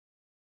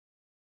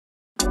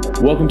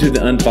Welcome to the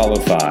Unfollow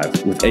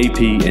 5 with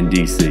AP and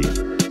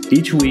DC.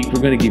 Each week,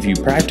 we're going to give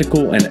you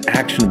practical and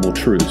actionable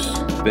truths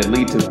that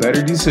lead to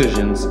better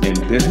decisions in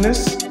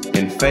business,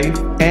 in faith,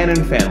 and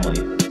in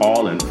family,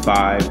 all in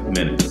 5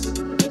 minutes.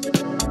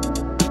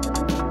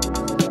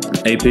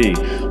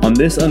 AP, on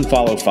this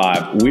Unfollow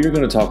 5, we're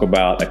going to talk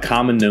about a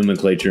common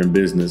nomenclature in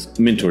business,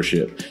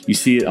 mentorship. You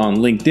see it on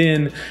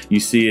LinkedIn, you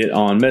see it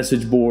on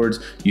message boards,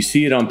 you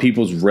see it on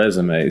people's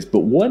resumes.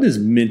 But what does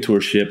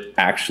mentorship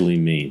actually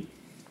mean?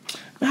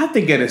 I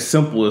think at its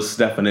simplest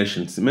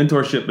definitions,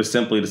 mentorship is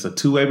simply just a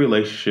two-way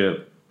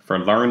relationship for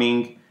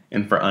learning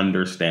and for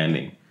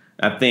understanding.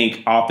 I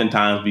think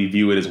oftentimes we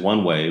view it as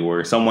one way,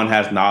 where someone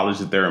has knowledge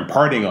that they're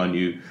imparting on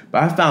you.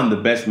 But I found the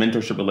best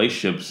mentorship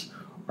relationships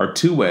are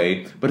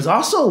two-way, but it's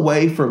also a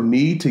way for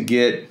me to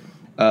get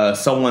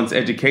someone's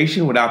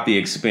education without the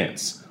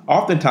expense.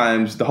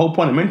 Oftentimes, the whole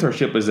point of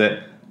mentorship is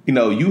that,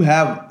 you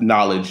have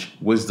knowledge,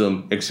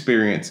 wisdom,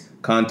 experience,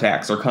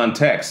 contacts, or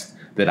context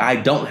that I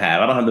don't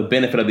have. I don't have the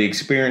benefit of the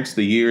experience,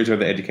 the years, or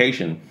the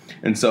education.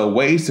 And so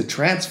ways to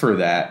transfer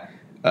that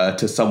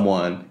to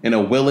someone in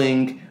a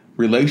willing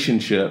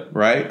relationship,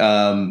 right,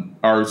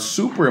 are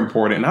super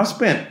important. And I've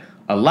spent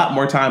a lot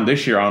more time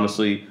this year,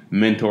 honestly,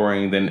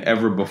 mentoring than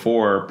ever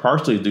before,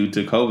 partially due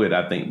to COVID,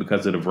 I think,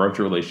 because of the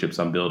virtual relationships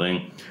I'm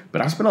building.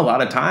 But I spent a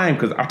lot of time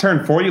because I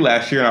turned 40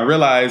 last year and I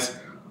realized,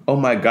 oh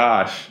my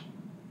gosh,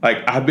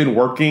 I've been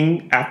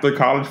working after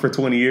college for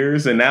 20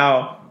 years and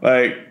now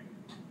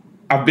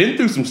I've been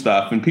through some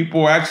stuff and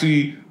people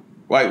actually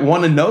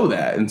want to know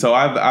that. And so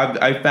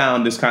I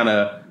found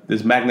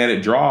this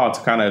magnetic draw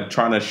to kind of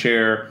trying to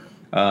share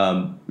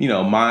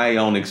my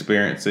own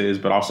experiences,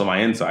 but also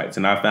my insights.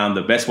 And I found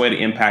the best way to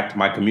impact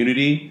my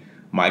community,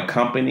 my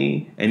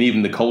company, and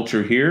even the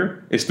culture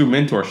here is through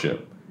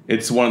mentorship.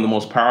 It's one of the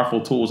most powerful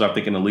tools, I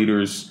think, in a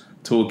leader's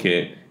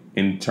toolkit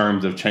in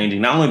terms of changing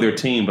not only their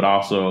team, but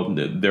also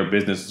their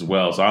business as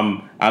well.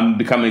 So I'm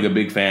becoming a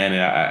big fan,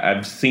 and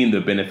I've seen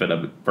the benefit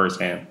of it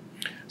firsthand.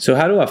 So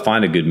how do I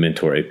find a good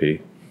mentor, AP?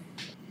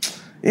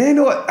 Yeah, you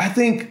know what? I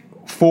think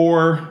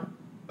 4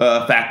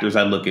 factors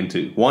I look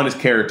into. One is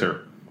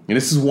character. And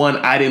this is one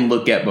I didn't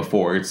look at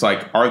before. It's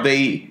are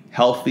they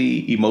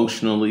healthy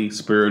emotionally,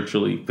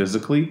 spiritually,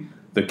 physically?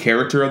 The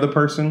character of the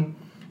person.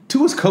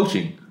 2 is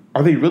coaching.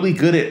 Are they really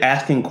good at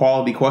asking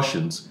quality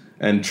questions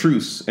and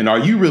truths? And are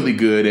you really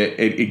good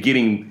at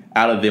getting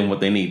out of them what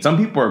they need? Some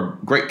people are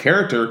great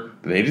character,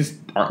 but they just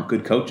aren't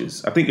good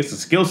coaches. I think it's a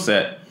skill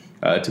set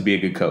to be a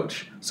good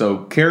coach. So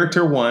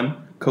character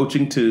 1,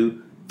 coaching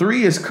 2.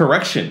 3 is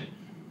correction.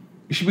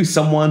 You should be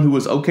someone who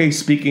is okay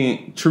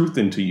speaking truth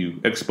into you,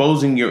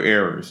 exposing your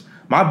errors.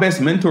 My best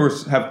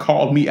mentors have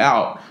called me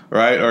out,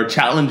 right, or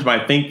challenged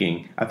my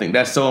thinking. I think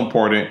that's so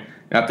important.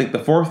 And I think the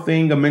 4th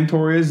thing a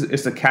mentor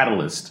is a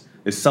catalyst.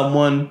 It's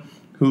someone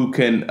who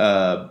can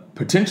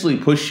potentially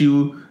push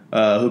you,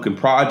 who can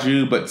prod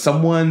you, but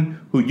someone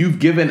who you've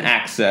given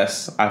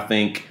access, I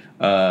think,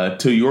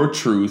 to your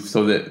truth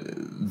so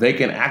that they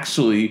can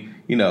actually,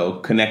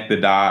 connect the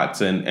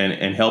dots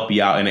and help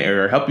you out in an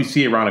area, help you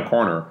see around a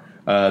corner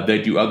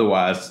that you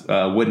otherwise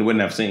wouldn't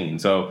have seen.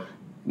 So,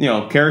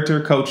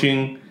 character,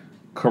 coaching,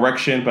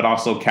 correction, but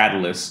also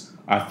catalysts,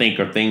 I think,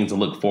 are things to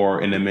look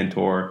for in a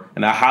mentor.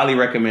 And I highly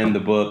recommend the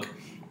book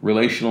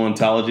Relational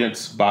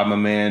Intelligence by my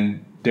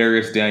man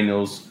Darius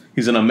Daniels.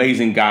 He's an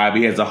amazing guy, but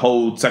he has a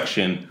whole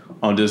section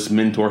on just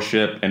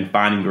mentorship and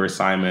finding your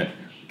assignment.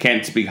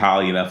 Can't speak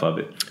highly enough of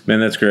it. Man,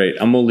 that's great.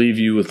 I'm going to leave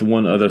you with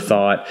one other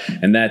thought,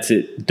 and that's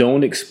it.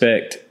 Don't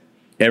expect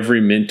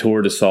every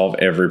mentor to solve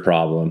every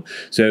problem.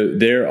 So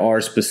there are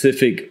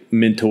specific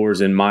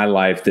mentors in my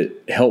life that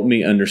help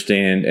me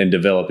understand and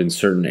develop in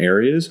certain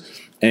areas.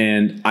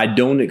 And I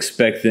don't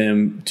expect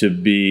them to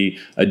be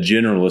a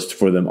generalist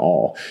for them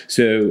all.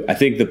 So I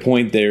think the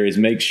point there is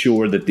make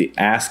sure that the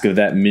ask of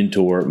that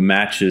mentor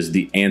matches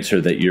the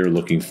answer that you're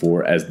looking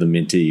for as the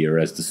mentee or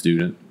as the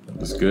student.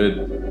 That's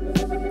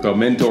good. So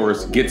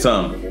mentors, get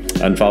some.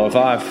 Unfollow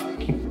 5.